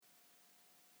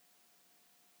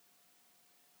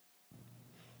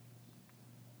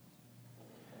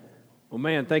Well,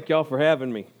 man, thank y'all for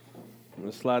having me. I'm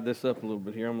going to slide this up a little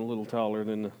bit here. I'm a little taller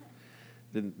than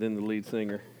the lead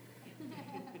singer.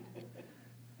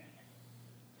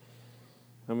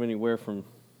 I'm anywhere from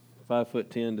 5'10"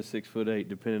 to 6'8",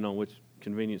 depending on which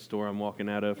convenience store I'm walking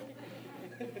out of.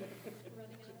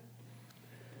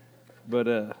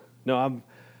 But no,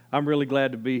 I'm really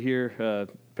glad to be here,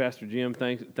 Pastor Jim.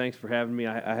 Thanks for having me.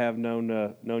 I have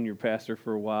known your pastor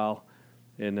for a while,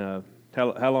 and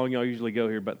how long y'all usually go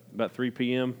here? About 3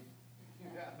 p.m.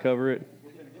 Cover it.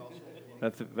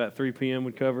 About 3 p.m.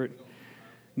 would cover it.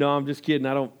 No, I'm just kidding.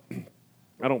 I don't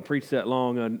preach that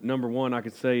long. Number one, I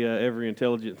could say every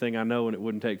intelligent thing I know, and it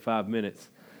wouldn't take 5 minutes.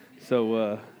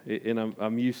 So, and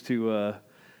I'm used to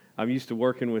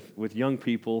working with young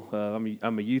people.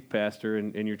 I'm a youth pastor,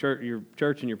 and your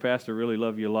church and your pastor really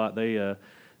love you a lot. They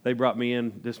brought me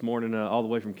in this morning all the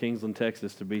way from Kingsland,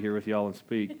 Texas, to be here with y'all and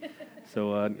speak.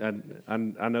 So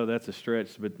I know that's a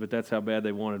stretch, but that's how bad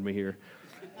they wanted me here.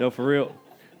 No, for real.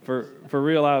 For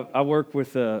real, I work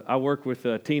with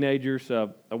teenagers. I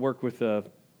work with the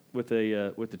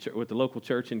local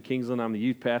church in Kingsland. I'm the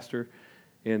youth pastor,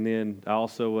 and then I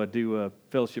also do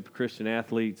Fellowship of Christian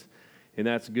Athletes, and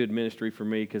that's good ministry for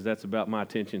me because that's about my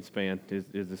attention span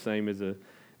is the same as a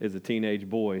teenage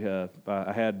boy.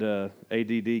 I had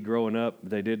ADD growing up.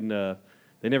 They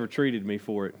never treated me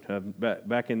for it.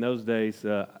 Back in those days,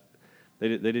 they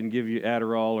didn't give you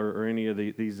Adderall or any of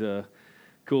these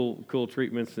cool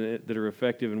treatments that are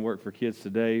effective and work for kids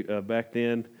today. Back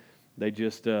then, they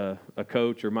just a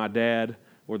coach or my dad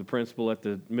or the principal at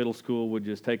the middle school would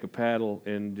just take a paddle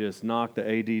and just knock the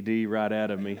ADD right out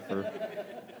of me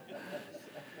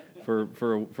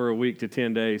for a week to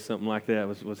 10 days, something like that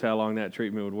was how long that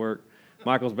treatment would work.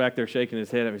 Michael's back there shaking his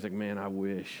head at me. He's like, man, I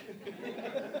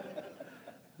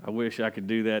wish I could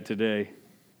do that today.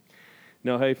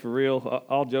 No, hey, for real,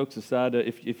 all jokes aside,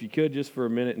 if you could just for a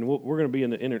minute, and we're going to be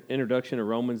in the introduction of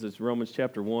Romans. It's Romans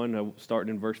chapter 1,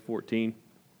 starting in verse 14.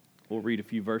 We'll read a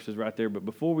few verses right there. But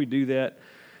before we do that,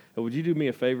 would you do me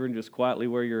a favor and just quietly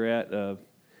where you're at?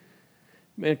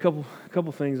 Man, a couple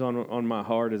things on my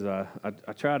heart as I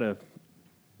try to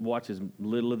watch as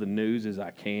little of the news as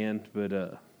I can,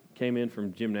 but came in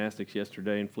from gymnastics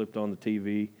yesterday and flipped on the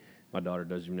TV. My daughter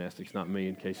does gymnastics, not me,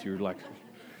 in case you're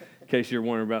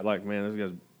wondering about, like, man, this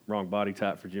guy's wrong body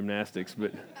type for gymnastics.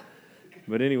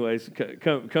 But anyways,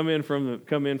 come in from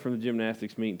the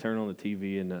gymnastics meet and turn on the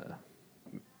TV, and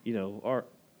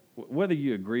whether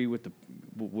you agree with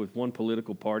one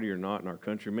political party or not in our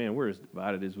country, man, we're as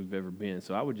divided as we've ever been.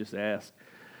 So I would just ask,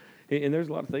 and there's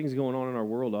a lot of things going on in our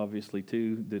world, obviously,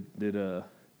 too, that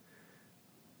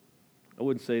I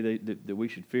wouldn't say that we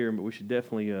should fear them, but we should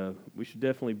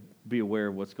definitely be aware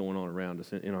of what's going on around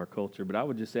us in our culture. But I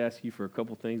would just ask you for a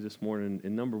couple things this morning.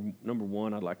 And number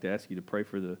one, I'd like to ask you to pray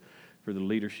for the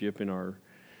leadership in our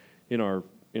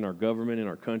government, in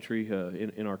our country,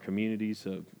 in our communities,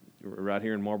 right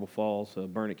here in Marble Falls,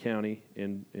 Burnett County,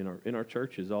 and in our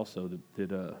churches also.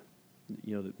 That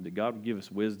God would give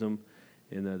us wisdom,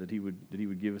 and that He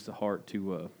would give us a heart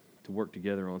to work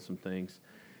together on some things.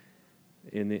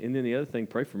 And then the other thing,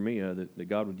 pray for me that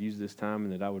God would use this time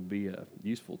and that I would be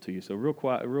useful to you. So real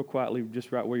quietly,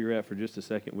 just right where you're at for just a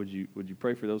second, would you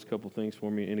pray for those couple things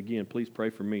for me? And again, please pray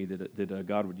for me that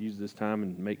God would use this time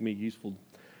and make me useful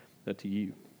to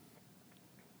you.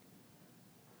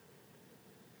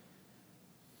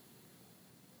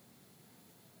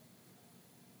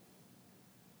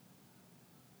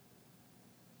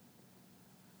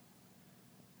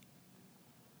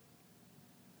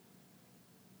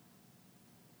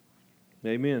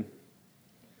 Amen.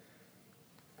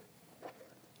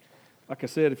 Like I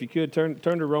said, if you could, turn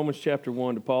to Romans chapter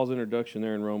 1, to Paul's introduction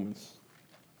there in Romans.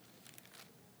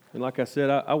 And like I said,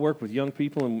 I work with young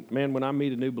people, and man, when I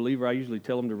meet a new believer, I usually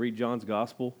tell them to read John's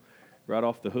Gospel right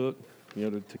off the hook,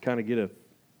 to kind of get an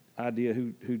idea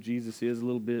who Jesus is a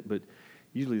little bit. But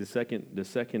usually the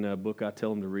second book I tell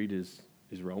them to read is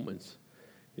Romans.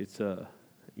 It's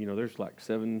there's like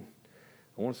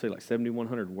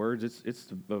 7,100 words.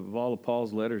 It's of all of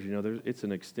Paul's letters. It's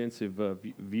an extensive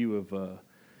view of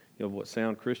what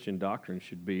sound Christian doctrine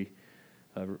should be.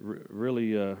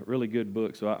 Really good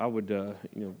book. So I would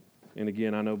and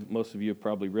again, I know most of you have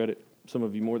probably read it. Some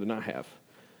of you more than I have.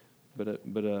 But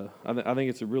I think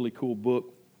it's a really cool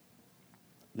book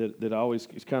that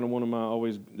it's kind of one of my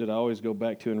that I always go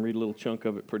back to and read a little chunk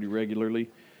of it pretty regularly.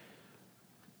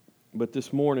 But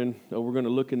this morning we're going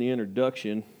to look in the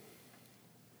introduction.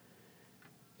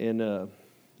 And I'm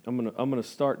gonna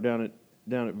start down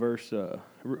at verse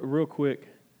real quick.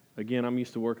 Again, I'm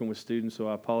used to working with students, so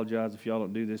I apologize if y'all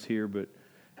don't do this here. But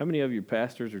how many of you are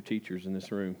pastors or teachers in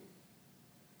this room?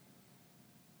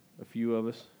 a few of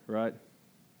us, right?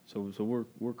 So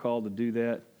we're called to do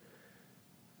that.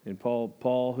 And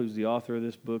Paul, who's the author of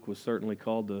this book, was certainly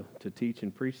called to teach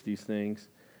and preach these things.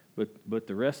 But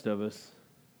the rest of us,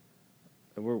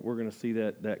 we're going to see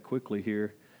that quickly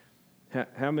here.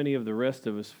 How many of the rest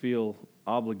of us feel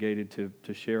obligated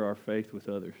to share our faith with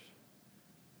others?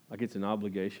 Like it's an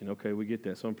obligation. Okay, we get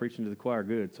that. So I'm preaching to the choir.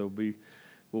 Good. So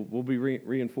we'll be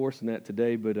reinforcing that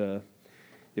today. But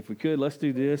if we could, let's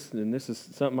do this. And this is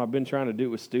something I've been trying to do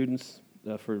with students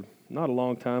for not a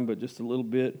long time, but just a little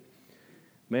bit.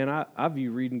 Man, I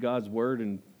view reading God's Word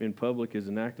in public as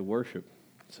an act of worship.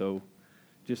 So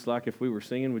just like if we were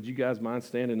singing, would you guys mind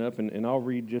standing up? And I'll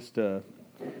read just, I'm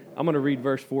going to read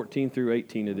verse 14 through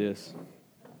 18 of this.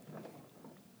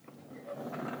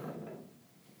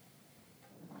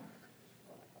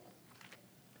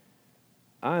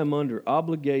 I am under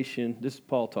obligation, this is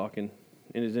Paul talking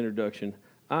in his introduction,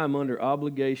 I am under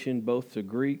obligation both to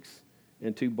Greeks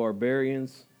and to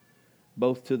barbarians,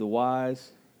 both to the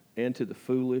wise and to the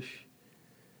foolish.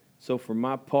 So for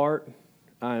my part,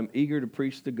 I am eager to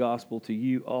preach the gospel to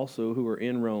you also who are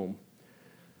in Rome.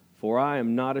 For I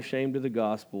am not ashamed of the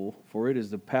gospel, for it is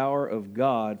the power of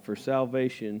God for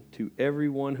salvation to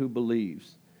everyone who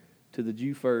believes, to the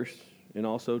Jew first and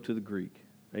also to the Greek.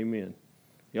 Amen.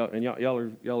 Y'all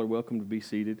are welcome to be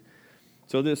seated.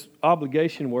 So this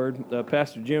obligation word,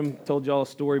 Pastor Jim told y'all a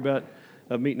story about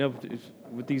meeting up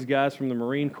with these guys from the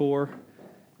Marine Corps,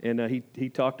 and he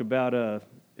talked about,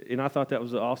 and I thought that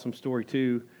was an awesome story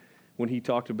too, when he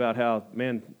talked about how,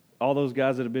 man, all those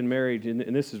guys that have been married,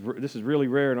 and this is really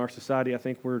rare in our society. I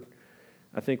think we're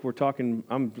talking.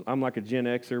 I'm like a Gen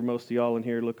Xer. Most of y'all in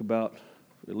here look about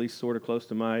at least sort of close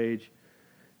to my age.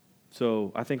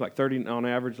 So I think on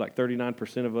average,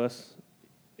 39% of us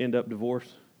end up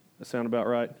divorced. That sound about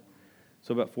right?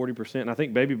 So about 40%. And I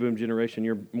think baby boom generation,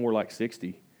 you're more like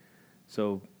 60.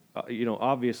 So,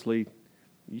 obviously,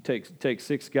 you take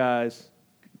 6 guys,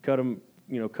 cut a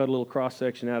little cross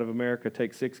section out of America,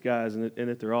 take 6 guys, and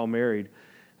that they're all married.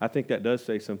 I think that does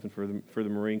say something for the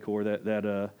Marine Corps,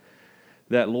 that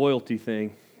loyalty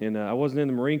thing. And I wasn't in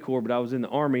the Marine Corps, but I was in the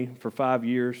Army for 5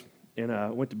 years. And I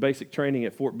went to basic training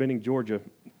at Fort Benning, Georgia.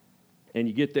 And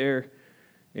you get there,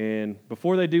 and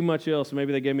before they do much else,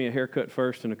 maybe they gave me a haircut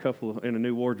first and a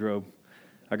new wardrobe.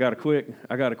 I got a quick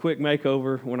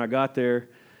makeover when I got there.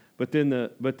 But then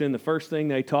the first thing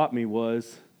they taught me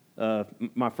was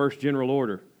my first general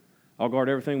order. I'll guard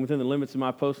everything within the limits of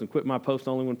my post and quit my post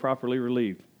only when properly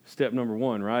relieved. Step number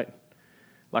 1, right?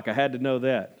 Like I had to know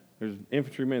that. There's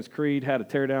infantryman's creed, how to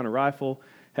tear down a rifle,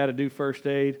 how to do first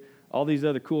aid. All these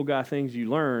other cool guy things you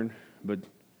learn, but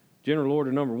general order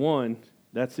number 1,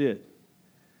 that's it.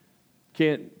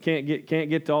 Can't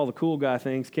get to all the cool guy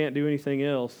things, can't do anything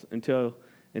else until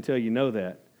you know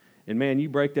that. And man, you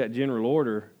break that general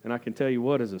order, and I can tell you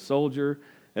what, as a soldier,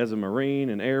 as a Marine,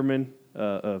 an airman,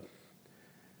 I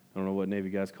don't know what Navy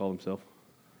guys call themselves,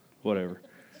 whatever.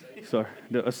 Sorry,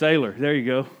 a sailor, there you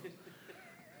go.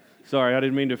 Sorry, I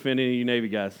didn't mean to offend any of you Navy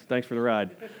guys. Thanks for the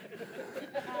ride.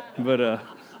 But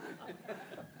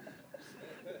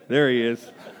there he is.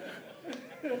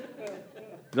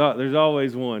 There's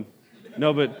always one.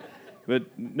 No, but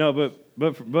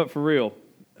for real,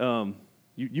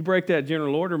 you break that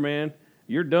general order, man,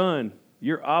 you're done.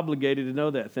 You're obligated to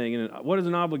know that thing. And what is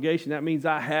an obligation? That means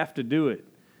I have to do it.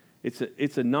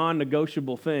 It's a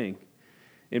non-negotiable thing.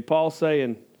 And Paul's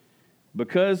saying,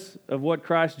 because of what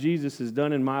Christ Jesus has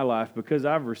done in my life, because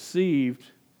I've received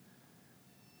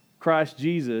Christ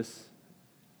Jesus,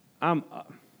 you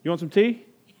want some tea?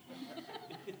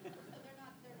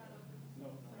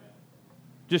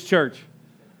 Just church.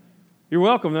 You're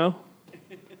welcome, though.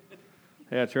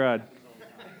 Yeah, I tried.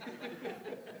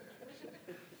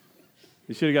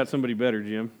 You should have got somebody better,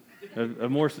 Jim. A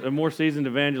more seasoned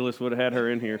evangelist would have had her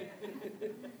in here.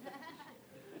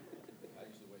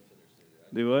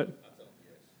 Do what?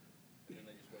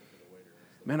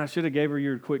 Man, I should have gave her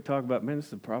your quick talk about, man, this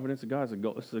is the providence of God.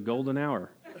 This is a golden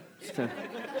hour.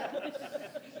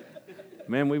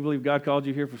 Man, we believe God called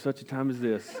you here for such a time as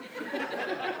this.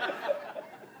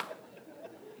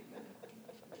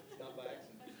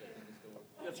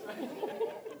 That's right.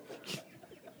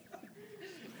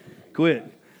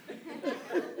 Quit.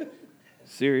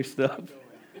 Serious stuff.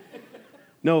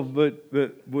 No, but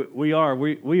we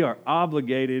are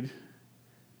obligated,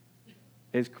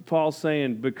 as Paul's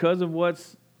saying, because of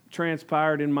what's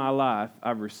transpired in my life.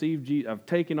 I've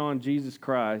taken on Jesus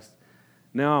Christ.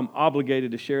 Now I'm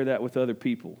obligated to share that with other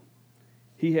people.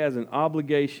 He has an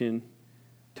obligation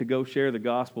to go share the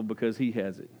gospel because he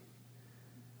has it.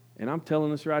 And I'm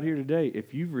telling us right here today,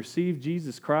 if you've received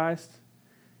Jesus Christ,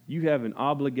 You have an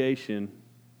obligation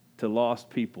to lost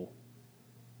people.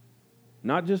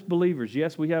 Not just believers.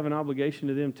 Yes, we have an obligation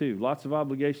to them too. Lots of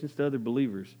obligations to other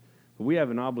believers. But we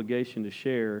have an obligation to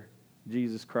share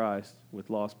Jesus Christ with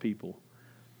lost people.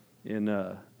 And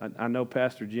I know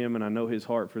Pastor Jim, and I know his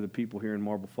heart for the people here in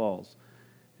Marble Falls.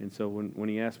 And so when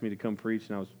he asked me to come preach,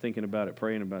 and I was thinking about it,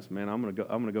 praying about it, man, I'm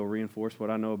gonna go reinforce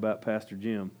what I know about Pastor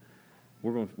Jim.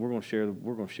 We're gonna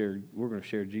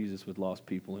share Jesus with lost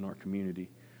people in our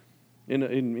community, in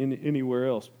anywhere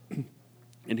else.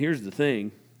 And here's the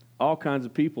thing: all kinds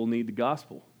of people need the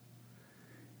gospel.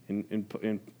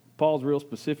 And Paul's real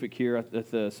specific here.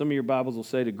 Some of your Bibles will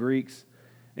say to Greeks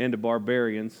and to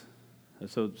barbarians.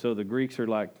 So the Greeks are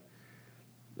like,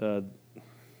 I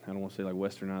don't want to say like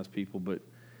westernized people, but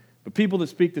people that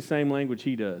speak the same language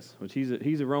he does, which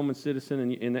he's a Roman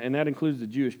citizen, and that includes the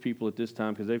Jewish people at this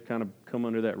time because they've kind of come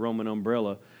under that Roman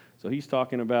umbrella. So he's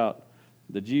talking about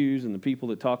the Jews and the people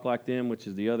that talk like them, which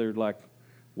is the other like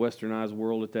westernized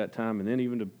world at that time, and then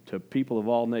even to people of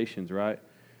all nations, right?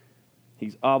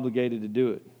 He's obligated to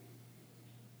do it.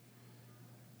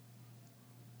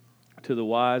 To the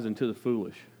wise and to the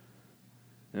foolish.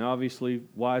 And obviously,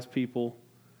 wise people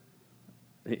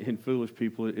and foolish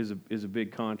people is a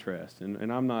big contrast. And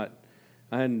I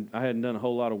hadn't done a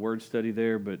whole lot of word study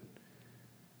there, but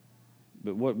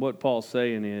what Paul's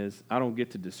saying is I don't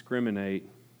get to discriminate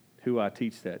who I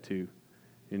teach that to.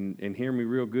 And hear me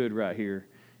real good right here.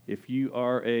 If you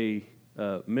are a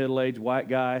middle-aged white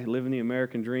guy living the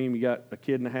American dream, you got a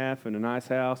kid and a half and a nice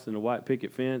house and a white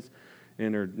picket fence,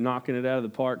 and they're knocking it out of the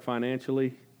park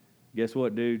financially, guess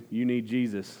what, dude? You need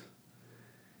Jesus.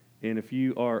 And if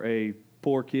you are a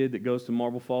poor kid that goes to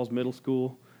Marble Falls Middle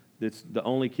School, that's the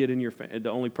only the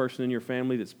only person in your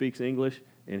family that speaks English,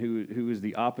 and who is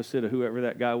the opposite of whoever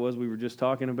that guy was we were just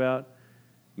talking about,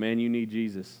 man, you need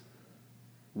Jesus.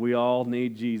 We all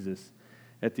need Jesus.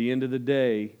 At the end of the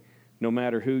day, no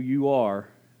matter who you are,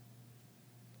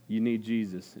 you need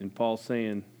Jesus. And Paul's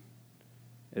saying,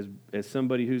 as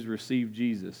somebody who's received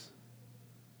Jesus,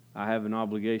 I have an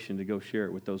obligation to go share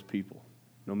it with those people,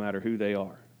 no matter who they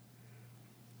are.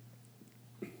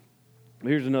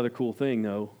 Here's another cool thing,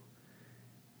 though.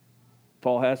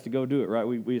 Paul has to go do it, right?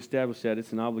 We established that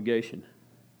it's an obligation.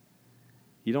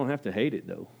 You don't have to hate it,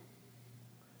 though.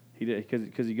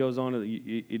 Because he goes on,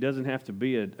 it doesn't have to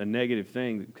be a negative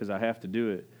thing because I have to do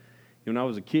it. When I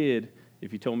was a kid,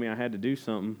 if you told me I had to do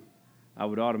something, I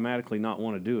would automatically not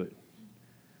want to do it.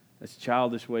 That's a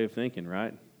childish way of thinking,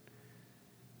 right?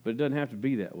 But it doesn't have to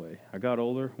be that way. I got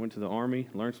older, went to the Army,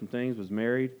 learned some things, was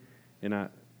married, and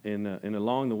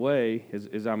along the way,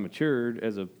 as I matured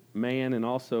as a man and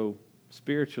also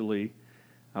spiritually,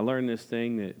 I learned this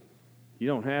thing that you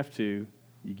don't have to,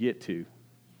 you get to.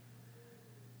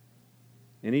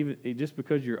 And even just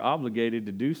because you're obligated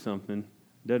to do something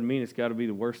doesn't mean it's got to be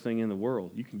the worst thing in the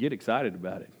world. You can get excited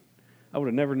about it. I would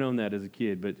have never known that as a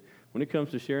kid, but when it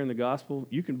comes to sharing the gospel,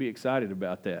 you can be excited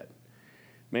about that.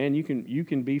 Man, you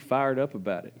can be fired up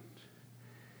about it.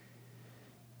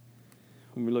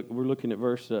 When we're looking at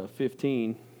verse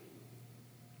 15.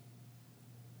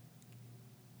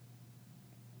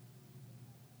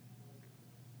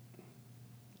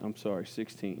 I'm sorry,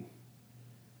 16.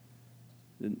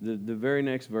 The very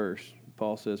next verse,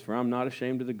 Paul says, "For I'm not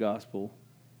ashamed of the gospel.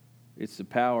 It's the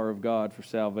power of God for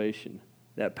salvation."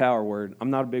 That power word,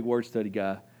 I'm not a big word study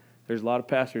guy. There's a lot of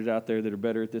pastors out there that are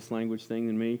better at this language thing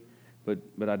than me,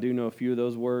 but I do know a few of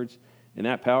those words. And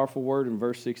that powerful word in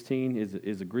verse 16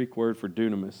 is a Greek word for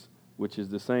dunamis, which is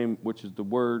the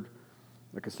word,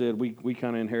 like I said, we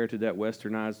kind of inherited that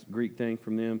westernized Greek thing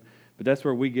from them, but that's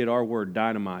where we get our word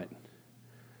dynamite.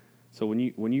 So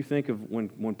when you think of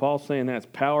when Paul's saying that's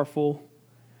powerful,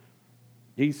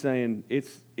 he's saying it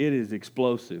is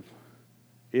explosive.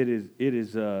 It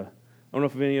is I don't know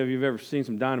if any of you have ever seen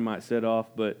some dynamite set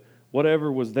off, but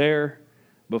whatever was there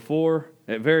before,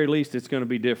 at very least it's going to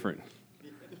be different.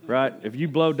 Right? If you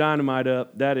blow dynamite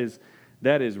up, that is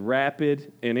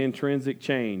rapid and intrinsic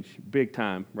change, big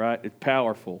time, right? It's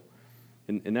powerful.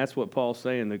 And that's what Paul's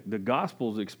saying. The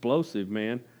gospel's explosive,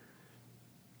 man.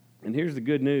 And here's the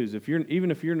good news.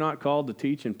 Even if you're not called to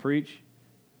teach and preach,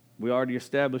 we already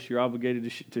established you're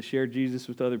obligated to share Jesus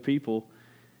with other people.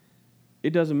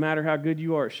 It doesn't matter how good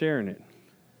you are at sharing it.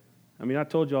 I mean, I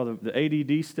told you all the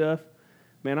ADD stuff.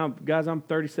 Man, I'm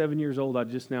 37 years old. I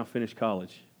just now finished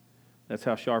college. That's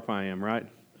how sharp I am, right?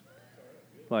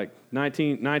 Like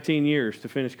 19 years to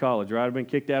finish college, right? I've been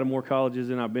kicked out of more colleges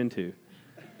than I've been to.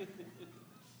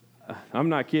 I'm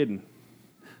not kidding.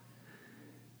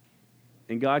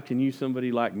 And God can use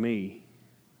somebody like me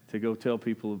to go tell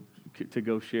people, to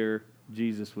go share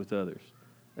Jesus with others.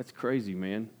 That's crazy,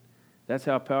 man. That's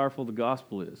how powerful the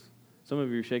gospel is. Some of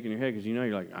you are shaking your head because you're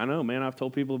like, I know, man, I've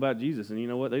told people about Jesus, and you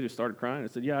know what? They just started crying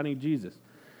and said, yeah, I need Jesus.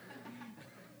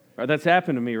 Right, that's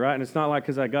happened to me, right? And it's not like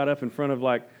because I got up in front of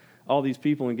like all these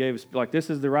people and gave us, like, this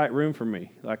is the right room for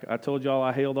me. Like I told y'all,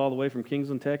 I hailed all the way from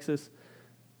Kingsland, Texas.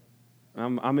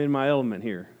 I'm in my element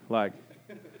here. Like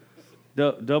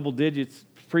double digits,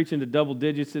 preaching to double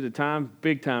digits at a time,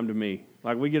 big time to me.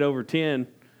 Like we get over 10,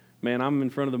 man, I'm in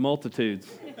front of the multitudes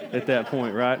at that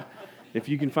point, right? If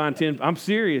you can find 10, I'm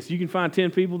serious, you can find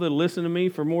 10 people that listen to me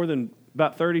for more than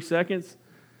about 30 seconds.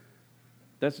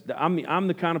 I'm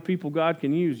the kind of people God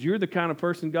can use. You're the kind of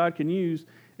person God can use,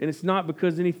 and it's not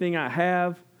because anything I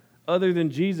have other than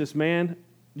Jesus, man.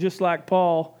 Just like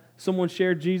Paul, someone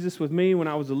shared Jesus with me when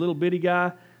I was a little bitty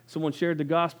guy. Someone shared the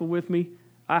gospel with me.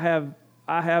 I have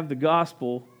the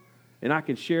gospel, and I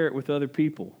can share it with other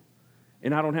people.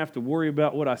 And I don't have to worry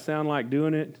about what I sound like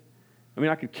doing it. I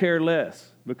mean, I could care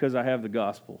less because I have the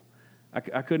gospel.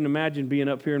 I couldn't imagine being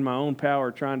up here in my own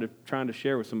power trying to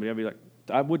share with somebody. I'd be like,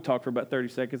 I would talk for about 30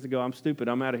 seconds and go, I'm stupid,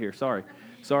 I'm out of here, sorry.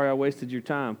 Sorry I wasted your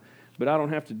time. But I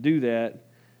don't have to do that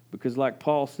because like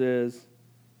Paul says,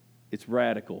 it's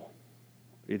radical.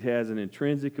 It has an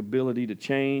intrinsic ability to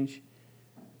change,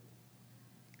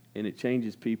 and it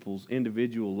changes people's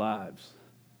individual lives.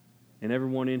 And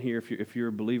everyone in here, if you're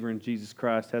a believer in Jesus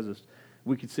Christ,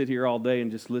 we could sit here all day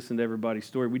and just listen to everybody's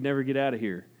story. We'd never get out of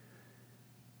here.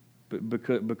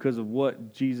 But because of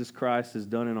what Jesus Christ has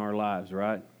done in our lives,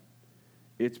 right?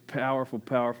 It's powerful,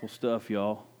 powerful stuff,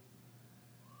 y'all.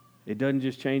 It doesn't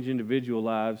just change individual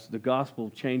lives. The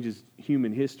gospel changes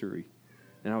human history.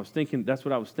 And that's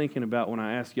what I was thinking about when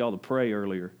I asked y'all to pray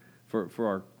earlier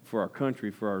for our country,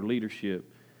 for our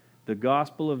leadership. The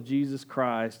gospel of Jesus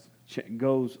Christ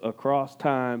goes across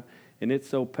time, and it's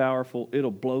so powerful,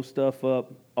 it'll blow stuff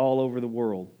up all over the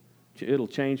world. It'll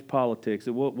change politics.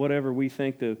 Whatever we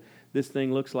think this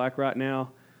thing looks like right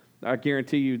now, I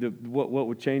guarantee you that what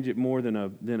would change it more than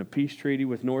a peace treaty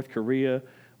with North Korea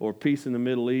or peace in the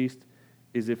Middle East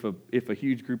is if a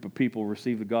huge group of people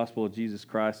received the gospel of Jesus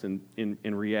Christ and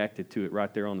reacted to it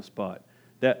right there on the spot.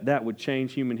 That would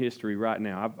change human history right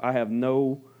now. I have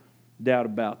no doubt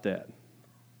about that.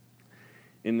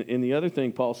 And the other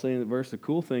thing Paul's saying in the verse, the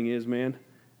cool thing is, man,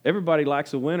 everybody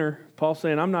likes a winner. Paul's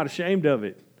saying, I'm not ashamed of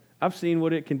it. I've seen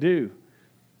what it can do.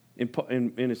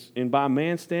 And by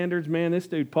man's standards, man, this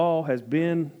dude Paul has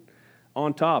been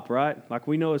on top, right? Like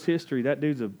we know his history. That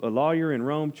dude's a lawyer in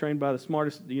Rome, trained by the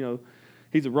smartest,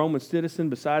 he's a Roman citizen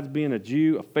besides being a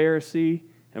Jew, a Pharisee.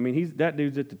 I mean, that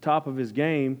dude's at the top of his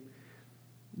game.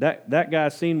 That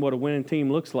guy's seen what a winning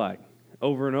team looks like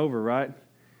over and over, right?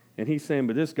 And he's saying,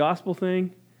 but this gospel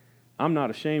thing, I'm not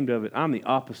ashamed of it. I'm the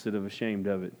opposite of ashamed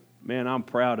of it. Man, I'm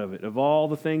proud of it. Of all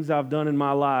the things I've done in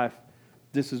my life,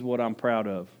 this is what I'm proud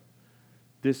of.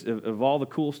 Of all the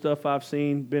cool stuff I've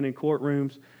seen, been in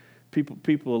courtrooms,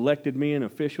 people elected me an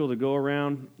official to go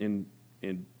around and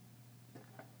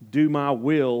do my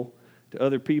will to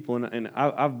other people, and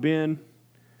I've been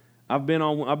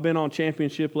on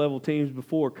championship level teams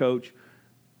before, Coach,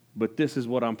 but this is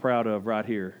what I'm proud of right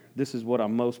here. This is what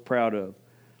I'm most proud of.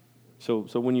 So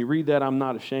when you read that I'm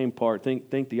not ashamed part,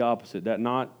 think the opposite.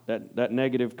 That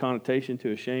negative connotation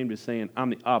to ashamed is saying I'm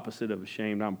the opposite of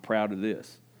ashamed. I'm proud of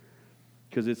this.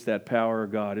 Because it's that power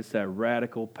of God. It's that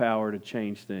radical power to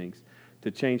change things,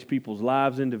 to change people's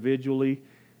lives individually,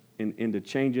 and to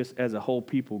change us as a whole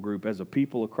people group, as a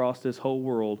people across this whole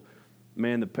world.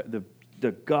 Man,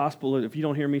 the gospel, if you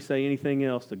don't hear me say anything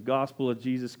else, the gospel of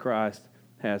Jesus Christ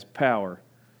has power.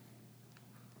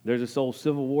 There's this old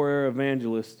Civil War era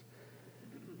evangelist.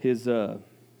 His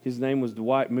name was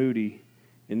Dwight Moody,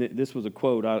 and this was a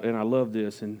quote, and I love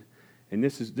this, and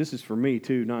this is for me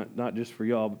too, not just for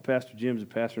y'all, but Pastor Jim's a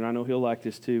pastor, and I know he'll like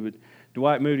this too. But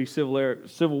Dwight Moody,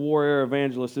 Civil War era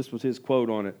evangelist, this was his quote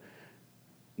on it.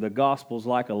 The gospel's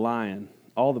like a lion.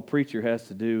 All the preacher has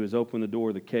to do is open the door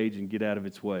of the cage and get out of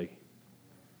its way.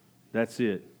 That's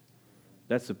it.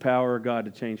 That's the power of God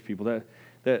to change people.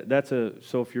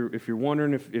 So if you're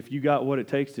wondering if you got what it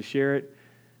takes to share it,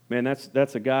 man,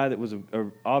 that's a guy that was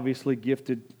a obviously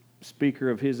gifted speaker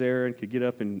of his era and could get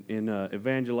up and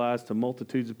evangelize to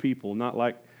multitudes of people, not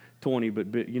like 20,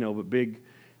 but big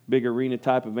arena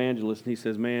type evangelist. And he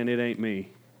says, man, it ain't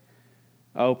me.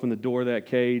 I open the door of that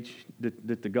cage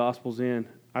that the gospel's in.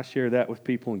 I share that with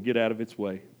people and get out of its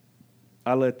way.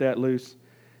 I let that loose,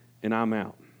 and I'm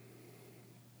out.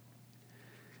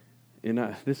 And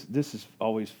this is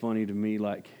always funny to me.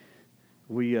 Like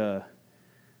when I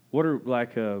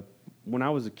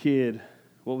was a kid,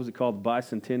 what was it called? The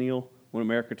bicentennial, when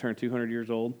America turned 200 years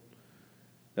old.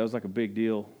 That was like a big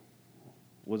deal.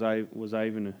 was I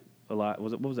even alive?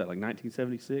 What was that, like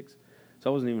 1976? So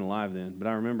I wasn't even alive then. But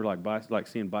I remember like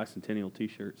seeing bicentennial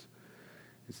T-shirts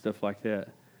and stuff like that.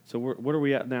 So what are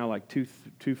we at now? Like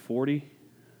 240?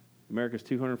 America's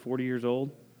 240 years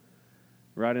old,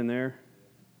 right in there.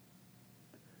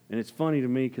 And it's funny to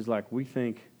me because like we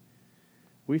think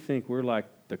we're like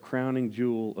the crowning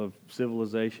jewel of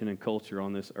civilization and culture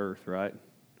on this earth, right?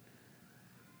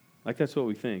 Like that's what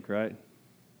we think, right?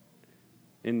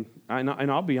 And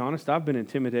I'll be honest, I've been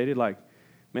intimidated. Like,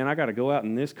 man, I got to go out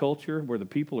in this culture where the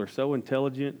people are so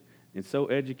intelligent and so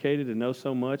educated and know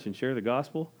so much and share the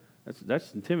gospel.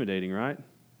 That's intimidating, right?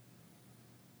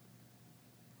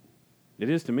 It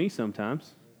is to me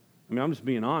sometimes. I mean, I'm just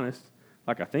being honest.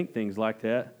 Like, I think things like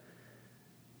that,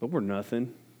 but we're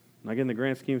nothing. Like, in the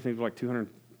grand scheme of things, we're like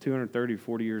 230,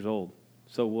 40 years old.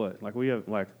 So what? Like,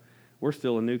 we're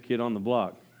still a new kid on the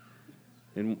block.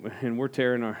 And we're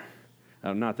tearing our...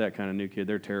 not that kind of new kid.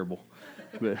 They're terrible.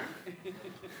 But...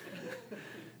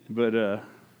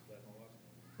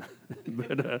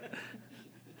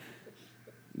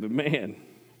 but man,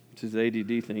 it's this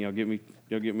ADD thing. Y'all get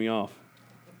me off.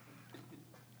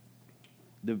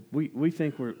 We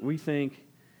think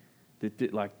that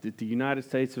the United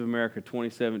States of America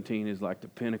 2017 is like the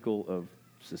pinnacle of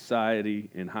society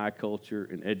and high culture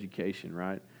and education,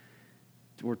 right?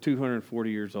 We're 240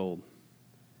 years old.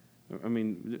 I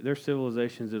mean, there's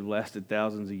civilizations that have lasted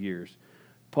thousands of years.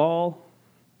 Paul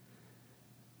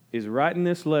is writing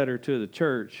this letter to the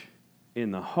church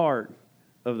in the heart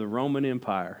of the Roman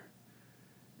Empire.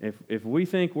 If we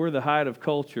think we're the height of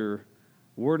culture,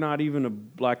 we're not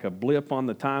even like a blip on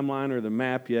the timeline or the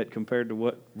map yet compared to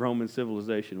what Roman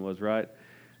civilization was, right?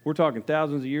 We're talking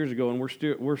thousands of years ago, and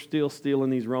we're still stealing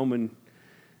these Roman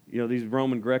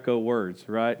Greco words,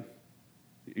 right?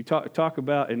 You talk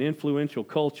about an influential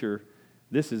culture.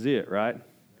 This is it, right?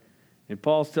 And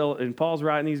Paul's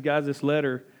writing these guys this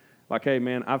letter, like, hey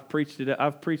man, I've preached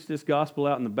this gospel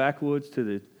out in the backwoods to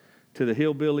the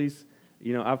hillbillies.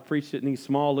 You know, I've preached it in these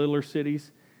small, littler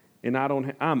cities. And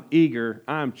I'm eager,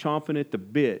 I'm chomping at the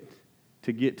bit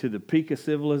to get to the peak of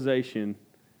civilization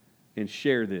and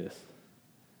share this.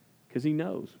 Because he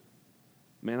knows.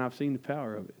 Man, I've seen the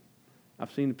power of it.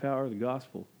 I've seen the power of the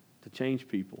gospel to change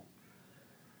people.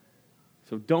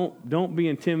 So don't be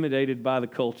intimidated by the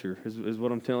culture, is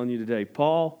what I'm telling you today.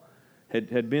 Paul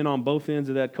had been on both ends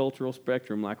of that cultural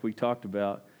spectrum like we talked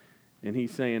about. And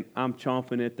he's saying, I'm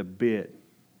chomping at the bit.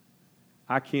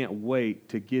 I can't wait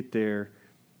to get there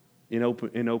and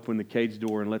open the cage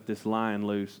door and let this lion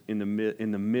loose in the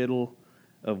middle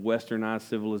of westernized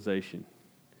civilization.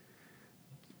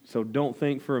 So don't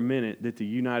think for a minute that the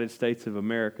United States of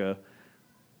America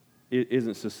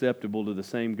isn't susceptible to the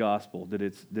same gospel, that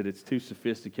it's too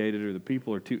sophisticated or the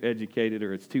people are too educated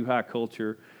or it's too high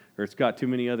culture or it's got too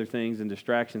many other things and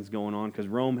distractions going on, because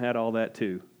Rome had all that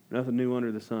too. Nothing new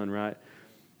under the sun, right?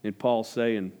 And Paul's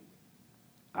saying,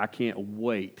 I can't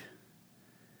wait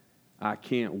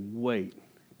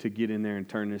to get in there and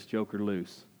turn this joker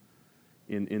loose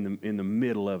in the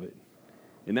middle of it.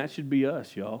 And that should be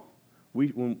us, y'all.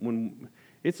 When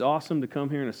it's awesome to come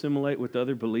here and assimilate with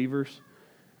other believers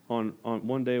on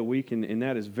one day a week, and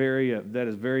that is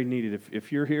very needed.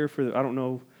 If you're here I don't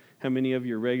know how many of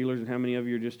you are regulars and how many of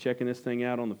you are just checking this thing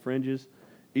out on the fringes.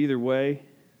 Either way,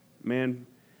 man,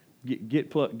 get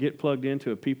plugged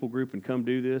into a people group and come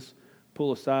do this.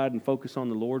 Pull aside and focus on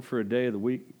the Lord for a day of the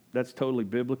week. That's totally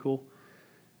biblical.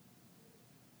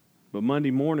 But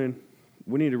Monday morning,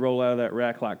 we need to roll out of that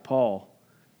rack like Paul,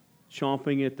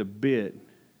 chomping at the bit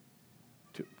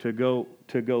to go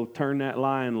turn that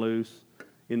lion loose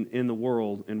in the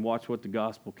world and watch what the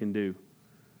gospel can do.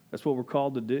 That's what we're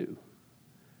called to do.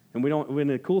 And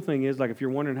the cool thing is, like, if you're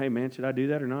wondering, hey man, should I do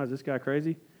that or not? Is this guy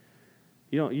crazy?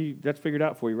 That's figured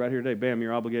out for you right here today. Bam,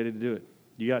 you're obligated to do it.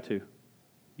 You got to.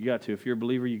 If you're a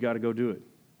believer, you got to go do it.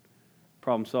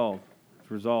 Problem solved. It's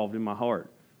resolved in my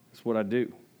heart. That's what I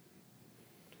do.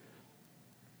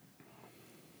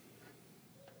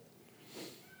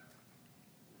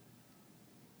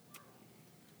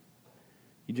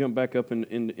 You jump back up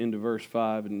into verse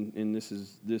 5, and this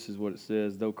is what it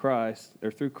says. Through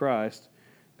Christ,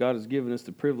 God has given us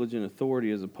the privilege and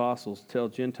authority as apostles to tell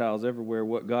Gentiles everywhere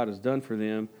what God has done for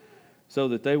them, so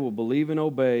that they will believe and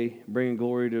obey, bringing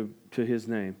glory to His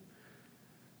name.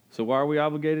 So why are we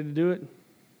obligated to do it?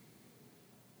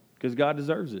 Because God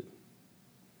deserves it.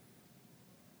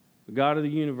 The God of the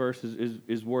universe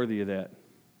is worthy of that.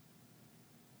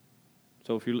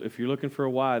 So if you're looking for a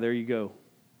why, there you go.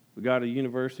 The God of the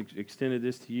universe extended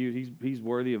this to you. He's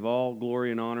worthy of all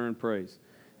glory and honor and praise.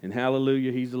 And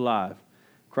hallelujah, He's alive.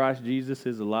 Christ Jesus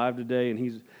is alive today,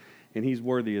 and and He's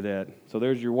worthy of that. So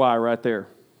there's your why right there.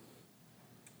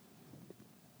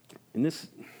 And this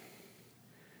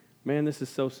is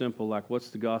so simple. Like, what's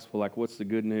the gospel? Like, what's the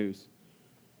good news?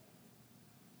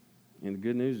 And the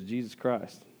good news is Jesus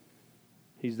Christ.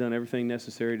 He's done everything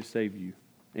necessary to save you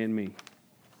and me.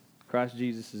 Christ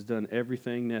Jesus has done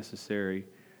everything necessary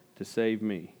to save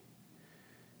me.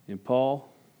 And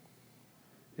Paul,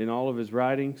 in all of his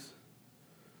writings,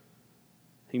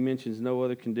 he mentions no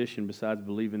other condition besides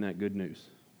believing that good news.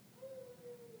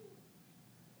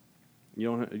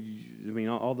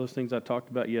 All those things I talked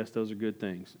about, yes, those are good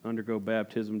things. Undergo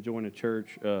baptism, join a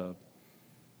church,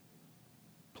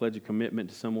 pledge a commitment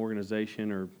to some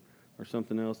organization or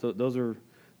something else.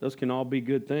 Those can all be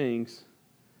good things.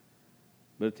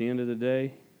 But at the end of the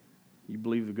day, you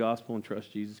believe the gospel and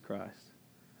trust Jesus Christ.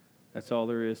 That's all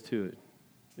there is to it.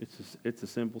 It's a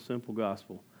simple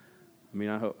gospel.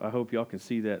 I hope y'all can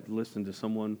see that. Listen to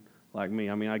someone like me.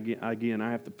 I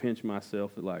have to pinch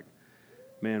myself at like,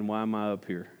 man, why am I up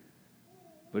here?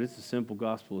 But it's the simple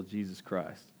gospel of Jesus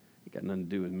Christ. It got nothing to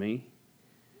do with me.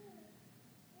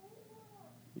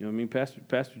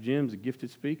 Pastor Jim's a gifted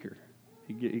speaker.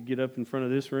 He'd get up in front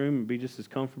of this room and be just as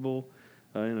comfortable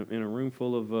in a room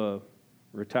full of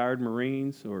retired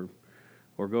Marines, or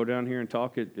go down here and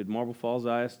talk at Marble Falls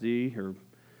ISD, or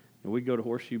we'd go to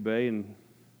Horseshoe Bay and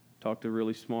talk to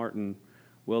really smart and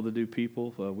well-to-do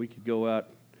people. We could go out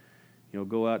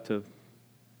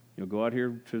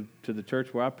here to the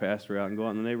church where I pastor out, and go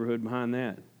out in the neighborhood behind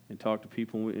that and talk to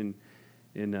people.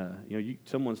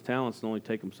 Someone's talents can only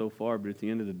take them so far, but at the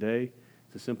end of the day,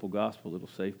 it's a simple gospel that'll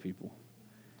save people.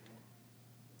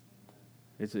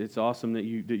 It's awesome that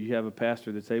you have a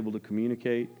pastor that's able to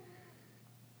communicate.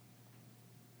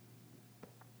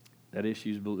 That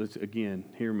issue is, again,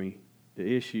 hear me.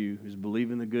 The issue is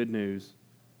believing the good news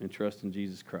and trusting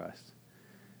Jesus Christ.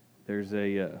 There's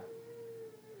a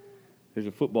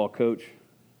football coach.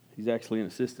 He's actually an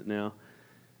assistant now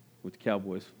with the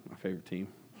Cowboys, my favorite team.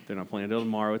 They're not playing till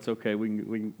tomorrow. It's okay.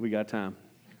 We got time.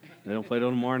 They don't play till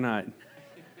tomorrow night.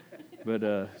 But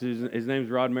his name's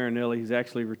Rod Marinelli. He's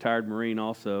actually a retired Marine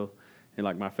also. And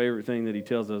like my favorite thing that he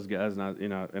tells those guys,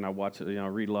 and I watch it, I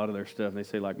read a lot of their stuff, and they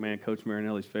say like, man, Coach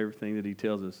Marinelli's favorite thing that he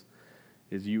tells us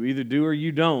is you either do or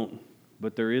you don't,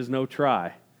 but there is no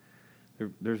try.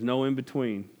 There's no in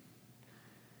between.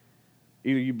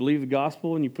 Either you believe the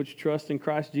gospel and you put your trust in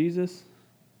Christ Jesus,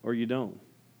 or you don't.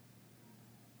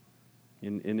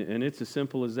 And it's as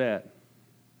simple as that.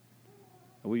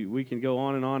 We can go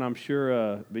on and on. I'm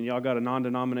sure. Y'all got a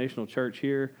non-denominational church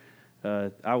here.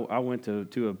 I went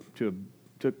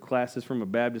took classes from a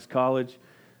Baptist college.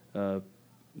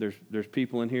 There's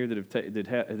people in here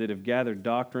that have gathered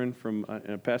doctrine from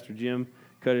Pastor Jim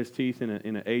cut his teeth in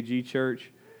an AG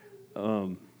church.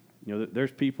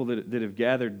 There's people that have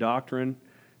gathered doctrine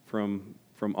from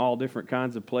all different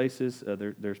kinds of places.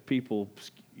 There's people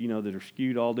that are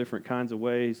skewed all different kinds of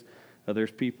ways.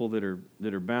 There's people that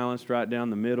are balanced right down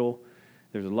the middle.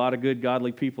 There's a lot of good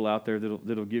godly people out there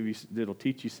that'll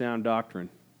teach you sound doctrine,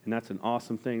 and that's an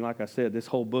awesome thing. Like I said, this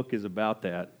whole book is about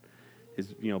that.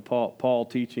 Is Paul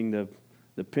teaching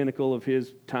the pinnacle of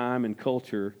his time and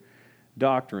culture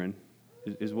doctrine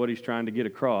is what he's trying to get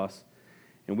across,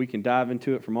 and we can dive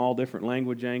into it from all different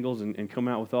language angles and come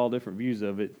out with all different views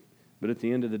of it. But at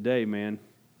the end of the day, man,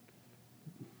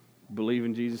 believe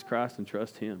in Jesus Christ and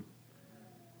trust Him.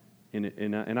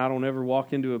 And I don't ever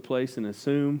walk into a place and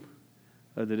assume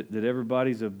that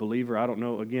everybody's a believer. I don't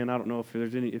know. Again, I don't know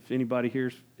if anybody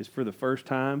here is for the first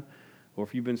time, or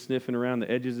if you've been sniffing around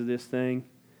the edges of this thing.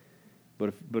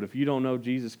 But if you don't know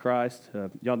Jesus Christ,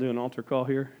 y'all do an altar call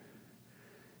here.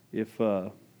 If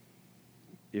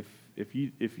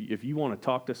you want to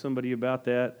talk to somebody about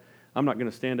that, I'm not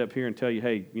going to stand up here and tell you,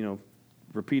 hey,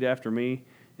 repeat after me,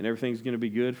 and everything's going to be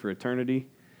good for eternity.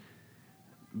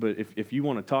 But if you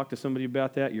want to talk to somebody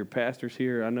about that, your pastors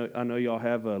here, I know y'all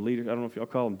have leaders. I don't know if y'all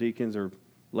call them deacons or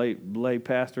lay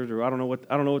pastors, or I don't know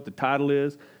what the title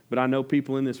is. But I know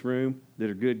people in this room that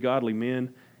are good, godly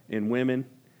men and women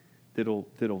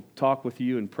that'll talk with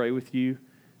you and pray with you.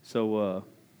 So,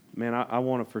 man, I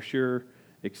want to for sure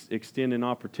extend an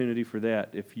opportunity for that.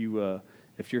 If you're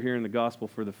hearing the gospel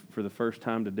for the first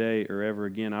time today or ever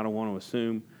again, I don't want to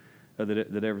assume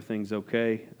that everything's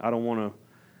okay. I don't want to.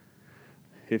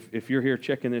 If you're here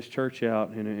checking this church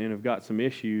out and have got some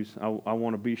issues, I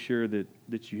want to be sure that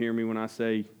you hear me when I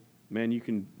say, man, you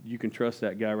can trust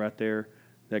that guy right there,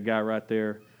 that guy right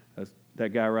there, that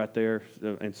guy right there.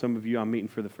 And some of you I'm meeting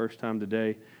for the first time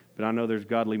today, but I know there's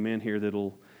godly men here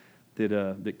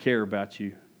that care about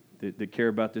you, that care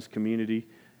about this community,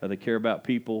 they care about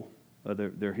people.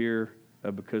 They're here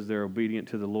because they're obedient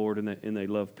to the Lord and they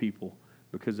love people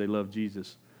because they love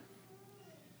Jesus.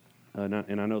 And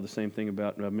I know the same thing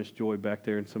about Miss Joy back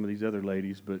there and some of these other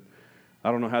ladies, but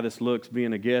I don't know how this looks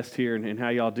being a guest here and how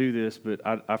y'all do this, but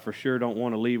I for sure don't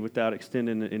want to leave without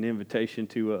extending an invitation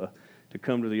to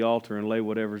come to the altar and lay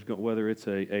whatever's going, whether it's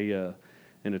an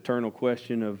eternal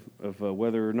question of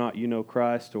whether or not you know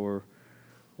Christ, or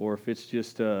if it's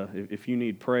just if you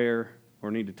need prayer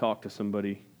or need to talk to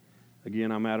somebody.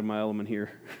 Again, I'm out of my element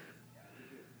here.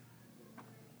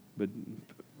 But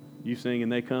you sing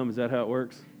and they come, is that how it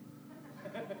works?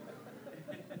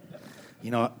 You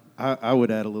know, I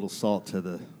would add a little salt to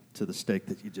the steak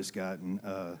that you just got,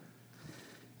 and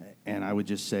I would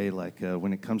just say, like,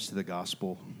 when it comes to the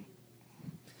gospel,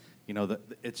 you know,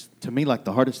 it's to me like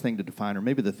the hardest thing to define, or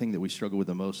maybe the thing that we struggle with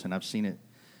the most, and I've seen it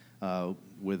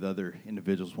with other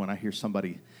individuals. When I hear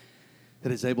somebody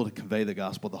that is able to convey the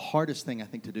gospel, the hardest thing I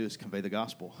think to do is convey the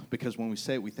gospel, because when we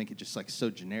say it, we think it's just like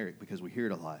so generic because we hear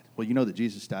it a lot. Well, you know that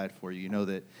Jesus died for you. You know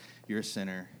that you're a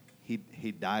sinner.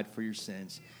 He died for your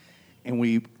sins. And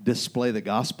we display the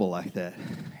gospel like that.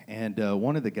 And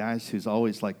one of the guys who's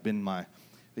always like been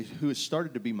who has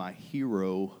started to be my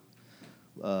hero,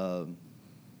 I don't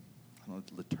know,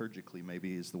 liturgically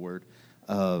maybe is the word,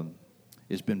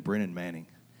 has been Brennan Manning.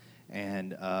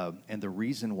 And the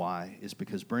reason why is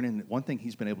because Brennan, one thing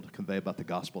he's been able to convey about the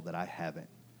gospel that I haven't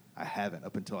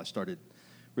up until I started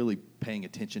really paying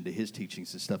attention to his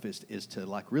teachings and stuff, is to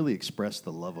like really express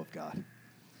the love of God.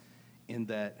 In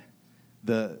that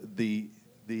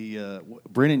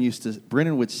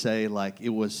Brennan would say, like, it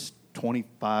was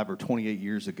 25 or 28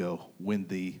 years ago when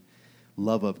the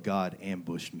love of God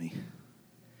ambushed me.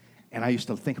 And I used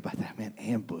to think about that, man,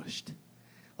 ambushed.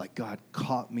 Like God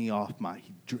caught me off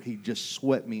he just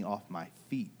swept me off my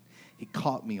feet. He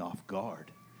caught me off guard.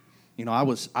 You know, I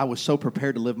was so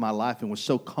prepared to live my life and was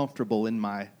so comfortable in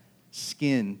my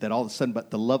skin that all of a sudden,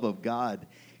 but the love of God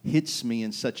hits me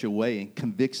in such a way and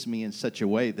convicts me in such a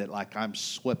way that like I'm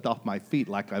swept off my feet,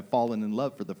 like I've fallen in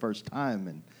love for the first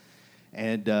time.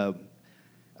 And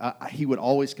he would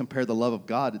always compare the love of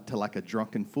God to like a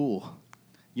drunken fool.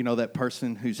 You know, that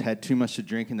person who's had too much to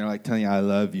drink and they're like telling you, I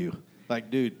love you. Like,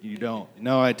 dude, you don't.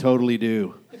 No, I totally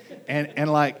do. And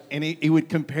he would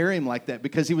compare him like that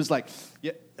because he was like,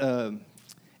 yeah,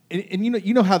 and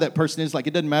you know how that person is, like,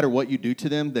 it doesn't matter what you do to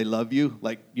them, they love you.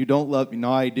 Like, you don't love me.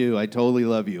 No, I do. I totally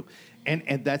love you.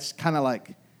 And that's kind of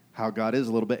like how God is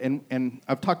a little bit. And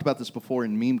I've talked about this before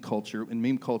in meme culture. In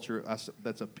meme culture,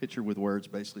 that's a picture with words,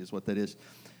 basically, is what that is.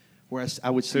 Whereas I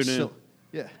would see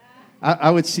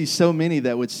I would see so many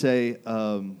that would say,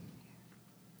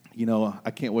 you know,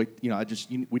 I can't wait. You know,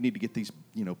 we need to get these,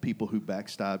 you know, people who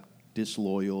backstab,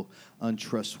 disloyal,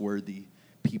 untrustworthy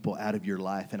people out of your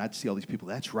life. And I'd see all these people,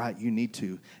 that's right, you need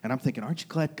to. And I'm thinking, aren't you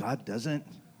glad God doesn't?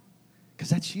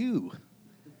 Because that's you.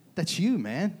 That's you,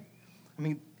 man. I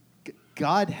mean,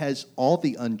 God has all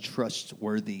the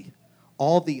untrustworthy,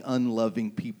 all the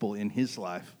unloving people in his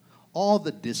life, all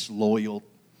the disloyal,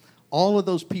 all of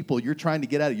those people you're trying to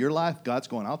get out of your life, God's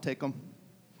going, I'll take them.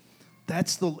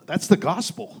 That's the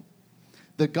gospel.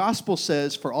 The gospel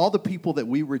says for all the people that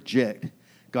we reject,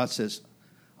 God says,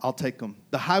 I'll take them.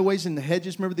 The highways and the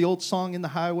hedges, remember the old song, In the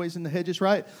Highways and the Hedges,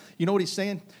 right? You know what he's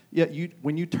saying? Yeah,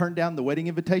 when you turn down the wedding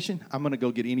invitation, I'm going to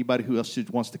go get anybody who else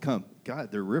wants to come. God,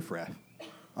 they're riffraff.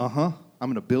 I'm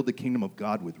going to build the kingdom of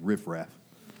God with riffraff.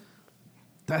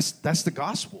 That's the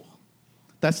gospel.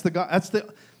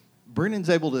 Brennan's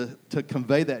able to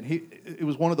convey that. It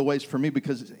was one of the ways for me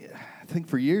because I think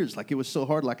for years, like it was so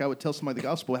hard. Like I would tell somebody the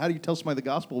gospel. How do you tell somebody the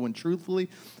gospel when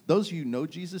truthfully, those of you who know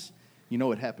Jesus, you know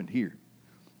what happened here.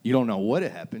 You don't know what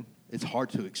happened. It's hard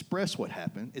to express what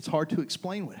happened. It's hard to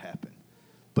explain what happened.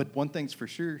 But one thing's for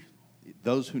sure,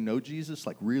 those who know Jesus,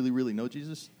 like really, really know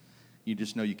Jesus, you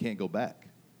just know you can't go back.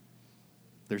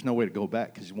 There's no way to go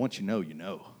back because once you know, you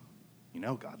know. You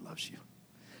know God loves you.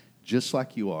 Just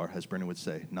like you are, as Brennan would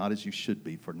say, not as you should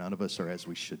be, for none of us are as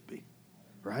we should be.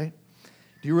 Right?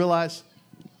 Do you realize?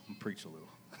 I'm preach a little.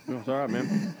 No, it's all right,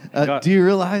 man. Do you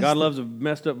realize? God loves a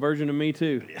messed up version of me,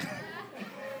 too.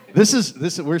 This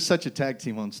is we're such a tag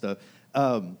team on stuff.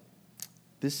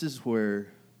 This is where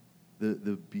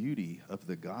the beauty of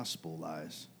the gospel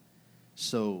lies.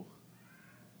 So,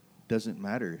 doesn't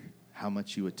matter how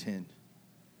much you attend.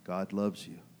 God loves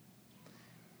you.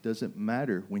 Doesn't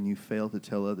matter when you fail to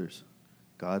tell others.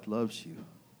 God loves you.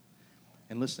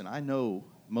 And listen, I know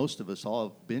most of us all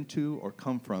have been to or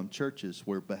come from churches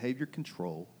where behavior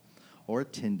control or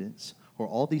attendance or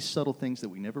all these subtle things that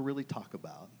we never really talk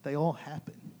about, they all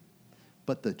happen.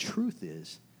 But the truth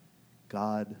is,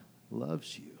 God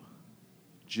loves you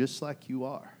just like you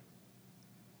are.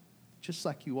 just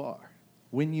like you are.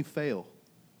 When you fail,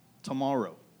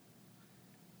 tomorrow,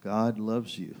 God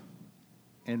loves you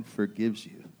and forgives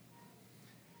you.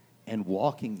 And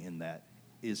walking in that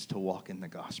is to walk in the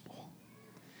gospel.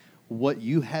 What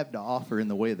you have to offer in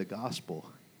the way of the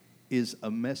gospel is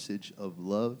a message of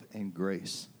love and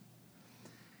grace.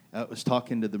 I was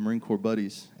talking to the Marine Corps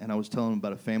buddies, and I was telling them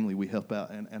about a family we help out,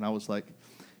 and I was like,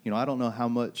 I don't know how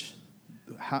much,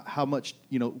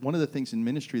 one of the things in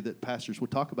ministry that pastors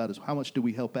would talk about is how much do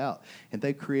we help out? And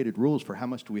they've created rules for how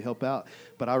much do we help out.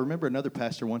 But I remember another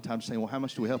pastor one time saying, well, how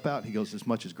much do we help out? He goes, as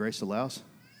much as grace allows.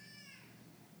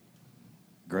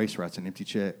 Grace writes an empty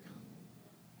check.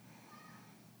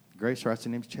 Grace writes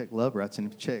an empty check. Love writes an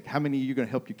empty check. How many of you are going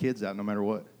to help your kids out no matter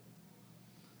what?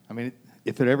 I mean,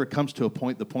 if it ever comes to a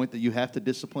point, the point that you have to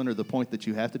discipline or the point that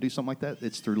you have to do something like that,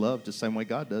 it's through love, just the same way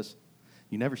God does.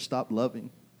 You never stop loving.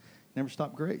 Never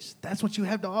stop grace. That's what you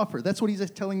have to offer. That's what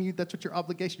he's telling you. That's what your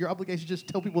obligation. Your obligation is just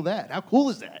to tell people that. How cool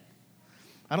is that?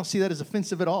 I don't see that as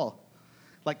offensive at all.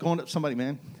 Like going up to somebody,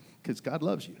 man, because God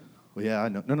loves you. Well, yeah, I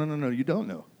know. No, you don't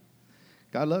know.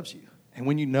 God loves you. And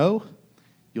when you know,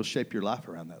 you'll shape your life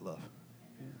around that love.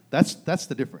 That's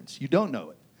the difference. You don't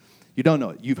know it. You don't know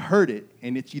it. You've heard it,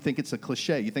 and you think it's a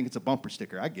cliche. You think it's a bumper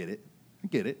sticker. I get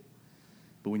it.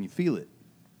 But when you feel it,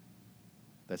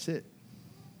 that's it.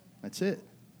 That's it.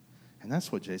 And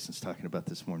that's what Jason's talking about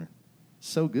this morning.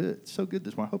 So good. So good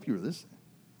this morning. I hope you were listening.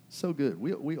 So good.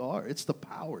 We are. It's the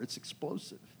power. It's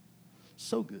explosive.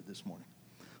 So good this morning.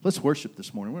 Let's worship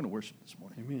this morning. We're going to worship this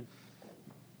morning. Amen.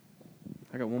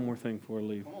 I got one more thing before I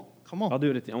leave. Come on. I'll do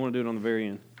it I want to do it on the very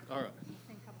end. All right.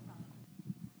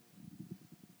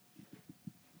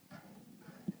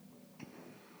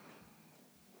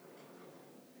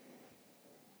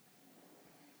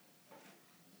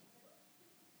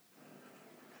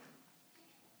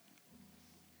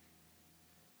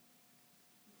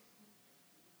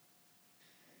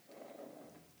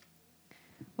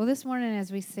 Well, this morning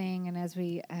as we sing and as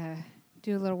we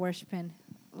do a little worshiping,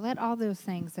 let all those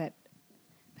things that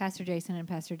Pastor Jason and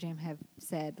Pastor Jim have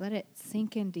said, let it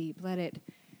sink in deep. Let it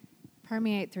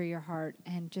permeate through your heart,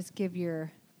 and just give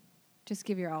your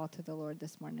all to the Lord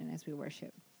this morning as we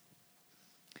worship.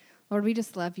 Lord, we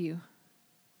just love you.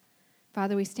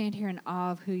 Father, we stand here in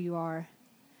awe of who you are,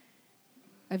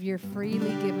 of your freely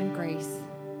given grace,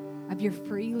 of your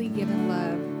freely given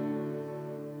love.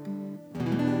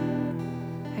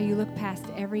 How you look past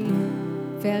every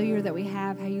failure that we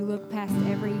have, how you look past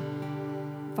every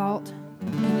fault,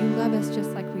 and you love us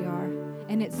just like we are.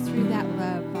 And it's through that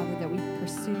love, Father, that we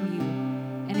pursue you.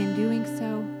 And in doing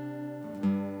so,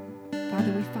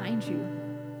 Father, we find you.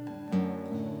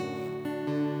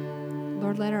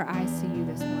 Lord, let our eyes see you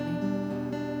this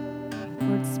morning.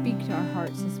 Lord, speak to our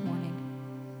hearts this morning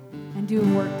and do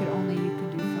a work that only you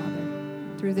can do,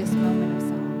 Father, through this moment of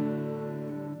silence.